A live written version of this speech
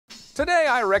Today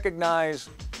I recognize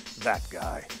that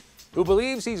guy who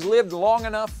believes he's lived long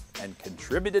enough and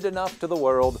contributed enough to the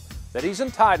world that he's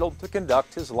entitled to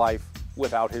conduct his life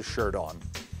without his shirt on.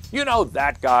 You know,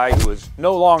 that guy who is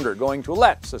no longer going to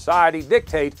let society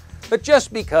dictate that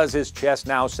just because his chest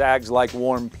now sags like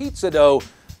warm pizza dough,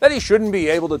 that he shouldn't be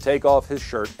able to take off his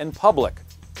shirt in public.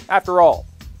 After all,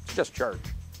 it's just church.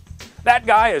 That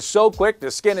guy is so quick to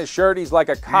skin his shirt he's like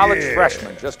a college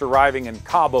freshman just arriving in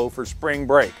Cabo for spring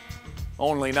break.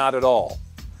 Only not at all.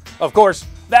 Of course,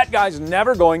 that guy's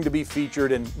never going to be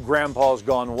featured in Grandpa's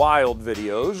Gone Wild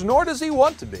videos, nor does he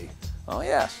want to be. Oh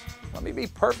yes, let me be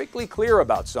perfectly clear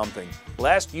about something,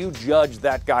 lest you judge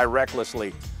that guy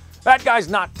recklessly. That guy's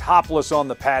not topless on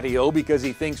the patio because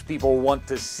he thinks people want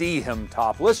to see him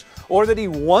topless, or that he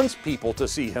wants people to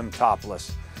see him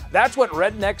topless. That's what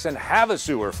rednecks and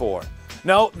Havasu are for.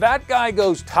 No, that guy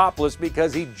goes topless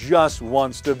because he just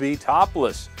wants to be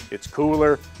topless. It's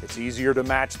cooler, it's easier to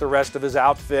match the rest of his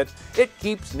outfit, it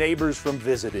keeps neighbors from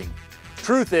visiting.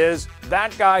 Truth is,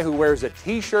 that guy who wears a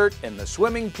t-shirt in the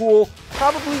swimming pool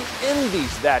probably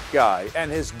envies that guy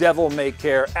and his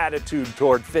devil-may-care attitude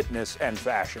toward fitness and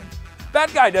fashion.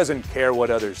 That guy doesn't care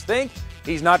what others think.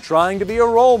 He's not trying to be a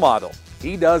role model.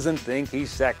 He doesn't think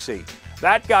he's sexy.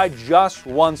 That guy just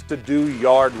wants to do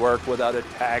yard work without a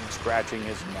tag scratching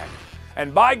his neck.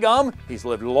 And by gum, he's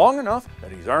lived long enough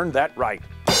that he's earned that right.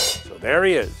 So there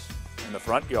he is, in the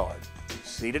front yard,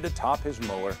 seated atop his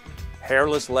mower,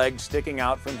 hairless legs sticking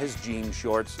out from his jean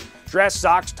shorts, dress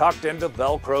socks tucked into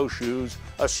Velcro shoes,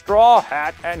 a straw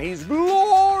hat, and he's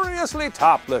gloriously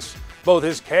topless, both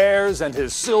his cares and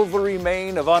his silvery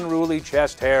mane of unruly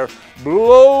chest hair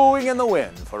blowing in the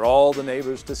wind for all the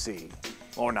neighbors to see.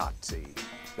 Or not see.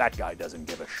 That guy doesn't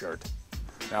give a shirt.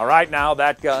 Now, right now,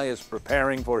 that guy is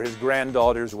preparing for his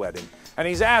granddaughter's wedding, and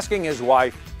he's asking his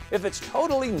wife if it's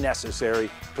totally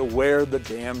necessary to wear the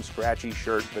damn scratchy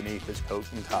shirt beneath his coat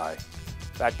and tie.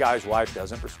 That guy's wife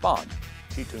doesn't respond.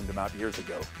 She tuned him out years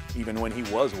ago, even when he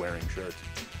was wearing shirts.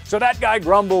 So that guy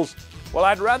grumbles, well,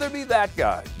 I'd rather be that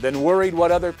guy than worried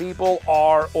what other people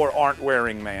are or aren't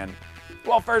wearing, man.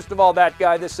 Well, first of all, that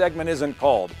guy, this segment isn't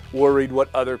called Worried What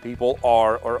Other People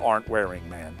Are or Aren't Wearing,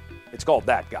 Man. It's called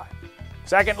That Guy.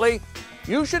 Secondly,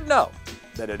 you should know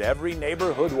that at every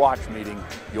neighborhood watch meeting,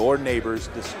 your neighbors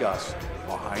discuss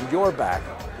behind your back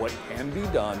what can be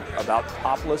done about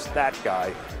topless that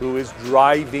guy who is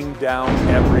driving down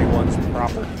everyone's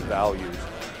property values.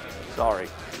 Sorry,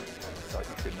 thought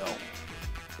you should know.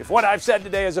 If what I've said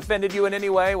today has offended you in any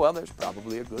way, well, there's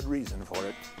probably a good reason for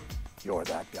it. You're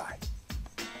that guy.